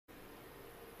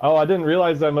Oh, I didn't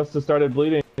realize I must have started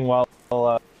bleeding while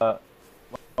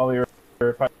we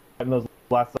were fighting those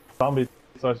last zombies.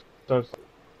 So I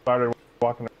started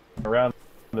walking around,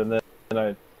 and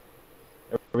then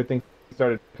everything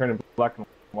started turning black and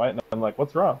white, and I'm like,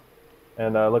 "What's wrong?"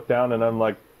 And I look down, and I'm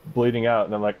like bleeding out,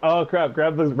 and I'm like, "Oh crap!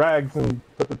 Grab the rags and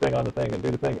put the thing on the thing and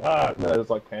do the thing." Ah, and I was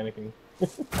like panicking.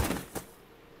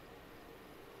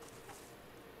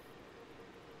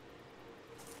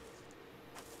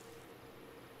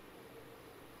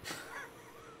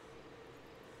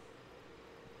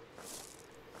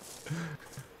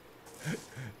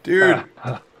 Dude,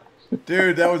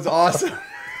 dude, that was awesome.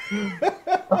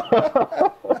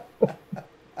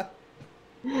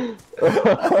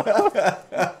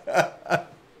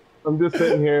 I'm just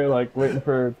sitting here like waiting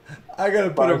for I gotta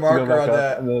put a fires to go marker back on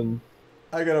up, and that. then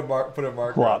I gotta put a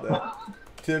marker on plop.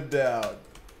 that. Tim down.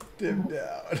 Tim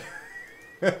down.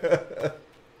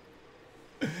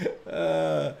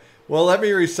 uh, well, let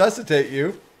me resuscitate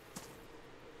you.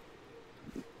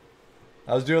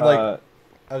 I was doing like Uh,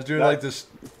 I was doing like this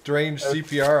strange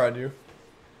CPR on you.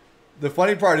 The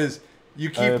funny part is you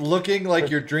keep I looking like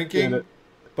you're appreciate drinking, it.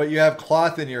 but you have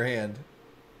cloth in your hand.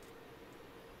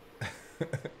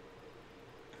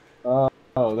 Oh,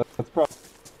 that's probably.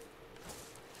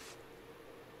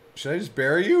 Should I just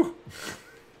bury you?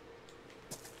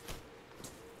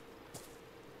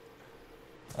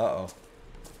 Uh-oh.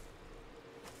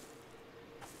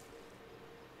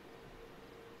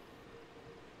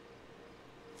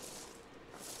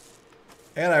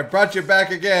 And I brought you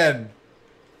back again.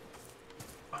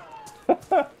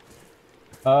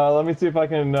 Let me see if I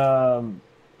can.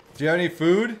 Do you have any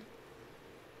food?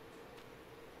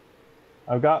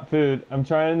 I've got food. I'm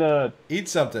trying to Eat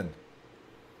something.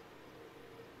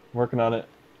 working on it.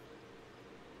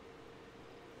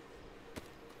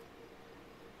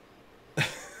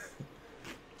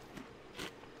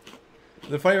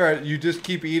 The funny part, you just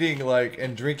keep eating like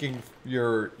and drinking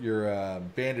your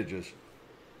bandages.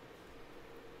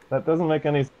 That doesn't make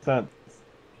any sense.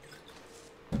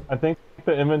 I think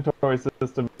the inventory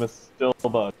system is still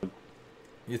bugged.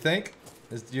 You think?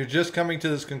 You're just coming to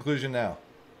this conclusion now.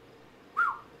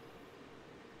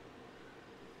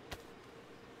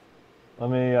 Let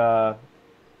me.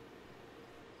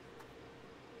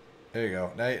 There you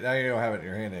go. Now you don't have it in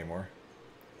your hand anymore.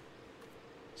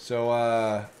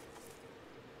 So,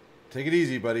 take it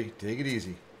easy, buddy. Take it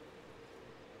easy.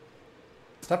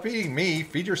 Stop feeding me.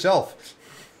 Feed yourself.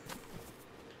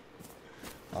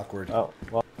 Awkward. Oh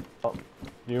well,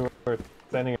 you were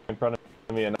standing in front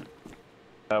of me, and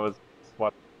I was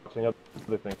watching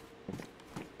other things.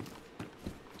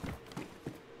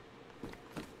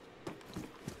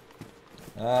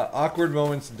 Awkward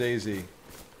moments in DayZ.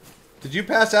 Did you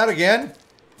pass out again?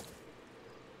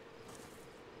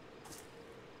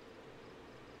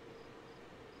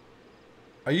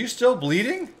 Are you still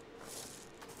bleeding?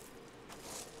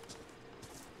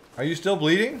 Are you still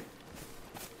bleeding?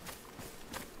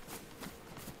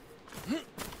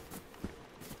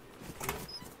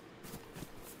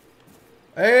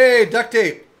 Hey, duct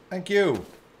tape. Thank you.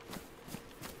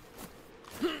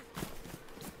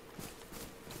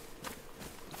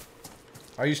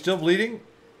 Are you still bleeding,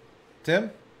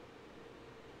 Tim?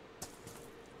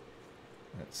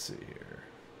 Let's see here.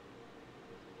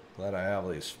 Glad I have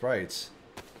these sprites.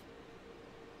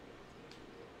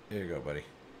 Here you go, buddy.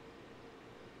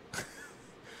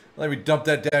 Let me dump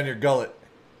that down your gullet.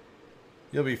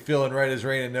 You'll be feeling right as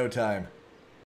rain in no time.